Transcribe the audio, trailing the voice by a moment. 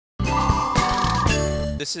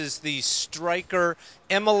This is the Stryker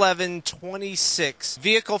M1126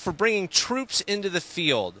 vehicle for bringing troops into the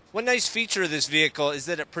field. One nice feature of this vehicle is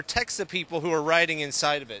that it protects the people who are riding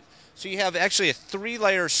inside of it. So you have actually a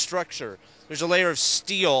three-layer structure. There's a layer of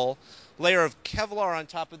steel, layer of Kevlar on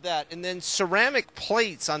top of that, and then ceramic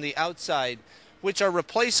plates on the outside, which are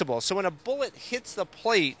replaceable. So when a bullet hits the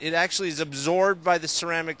plate, it actually is absorbed by the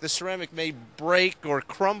ceramic. The ceramic may break or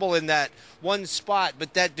crumble in that one spot,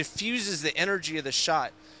 but that diffuses the energy of the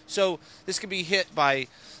shot. So this can be hit by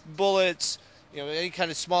bullets, any kind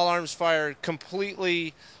of small arms fire,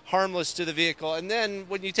 completely harmless to the vehicle. And then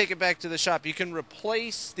when you take it back to the shop, you can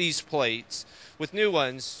replace these plates with new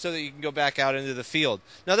ones so that you can go back out into the field.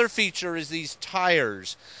 Another feature is these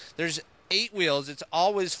tires. There's 8 wheels. It's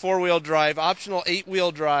always 4-wheel drive, optional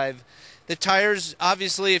 8-wheel drive. The tires,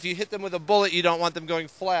 obviously, if you hit them with a bullet, you don't want them going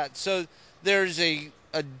flat. So there's a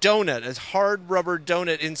donut, a hard rubber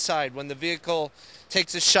donut inside. When the vehicle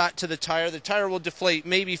takes a shot to the tire will deflate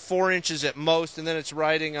maybe 4 inches at most, and then it's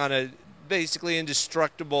riding on a basically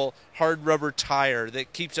indestructible hard rubber tire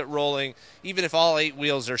that keeps it rolling even if all 8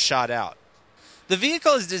 wheels are shot out. The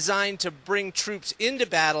vehicle is designed to bring troops into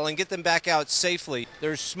battle and get them back out safely.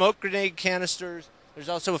 There's smoke grenade canisters. There's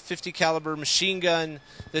also a .50 caliber machine gun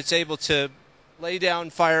that's able to lay down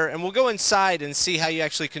fire. And we'll go inside and see how you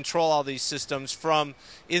actually control all these systems from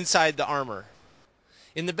inside the armor.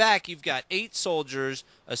 In the back, you've got 8 soldiers,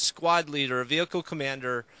 a squad leader, a vehicle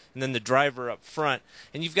commander, and then the driver up front.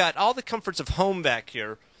 And you've got all the comforts of home back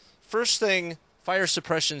here. First thing, fire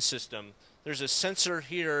suppression system. There's a sensor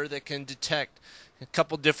here that can detect a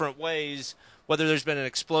couple different ways whether there's been an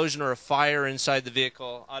explosion or a fire inside the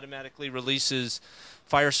vehicle. Automatically releases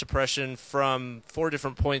fire suppression from 4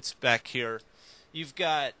 different points back here. You've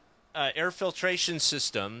got air filtration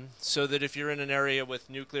system so that if you're in an area with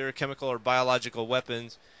nuclear, chemical, or biological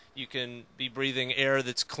weapons, you can be breathing air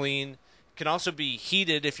that's clean. It can also be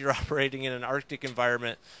heated if you're operating in an Arctic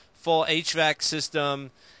environment. Full HVAC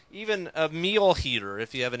system, even a meal heater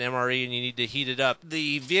if you have an MRE and you need to heat it up.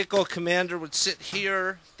 The vehicle commander would sit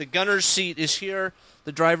here. The gunner's seat is here.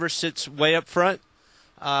 The driver sits way up front,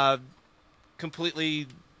 completely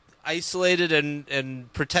isolated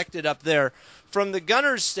and protected up there. From the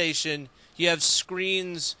gunner's station, you have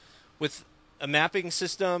screens with a mapping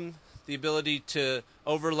system, the ability to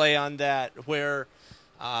overlay on that where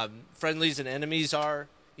friendlies and enemies are.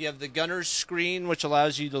 You have the gunner's screen, which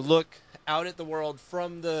allows you to look out at the world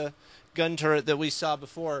from the gun turret that we saw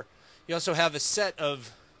before. You also have a set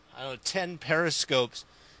of 10 periscopes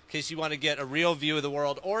in case you want to get a real view of the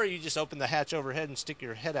world, or you just open the hatch overhead and stick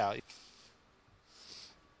your head out.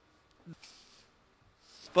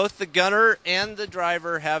 Both the gunner and the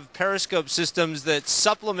driver have periscope systems that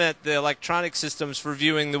supplement the electronic systems for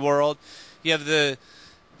viewing the world. You have the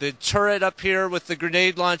turret up here with the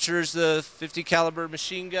grenade launchers, the .50 caliber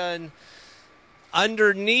machine gun.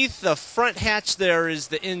 Underneath the front hatch there is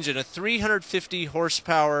the engine, a 350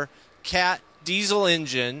 horsepower Cat diesel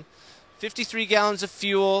engine, 53 gallons of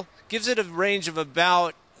fuel, gives it a range of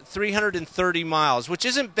about 330 miles, which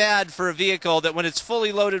isn't bad for a vehicle that when it's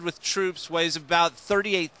fully loaded with troops weighs about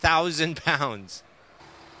 38,000 pounds.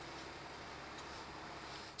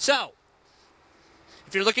 So,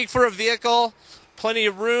 if you're looking for a vehicle, plenty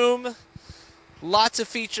of room, lots of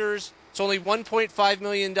features, it's only $1.5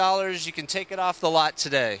 million. You can take it off the lot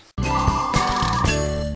today.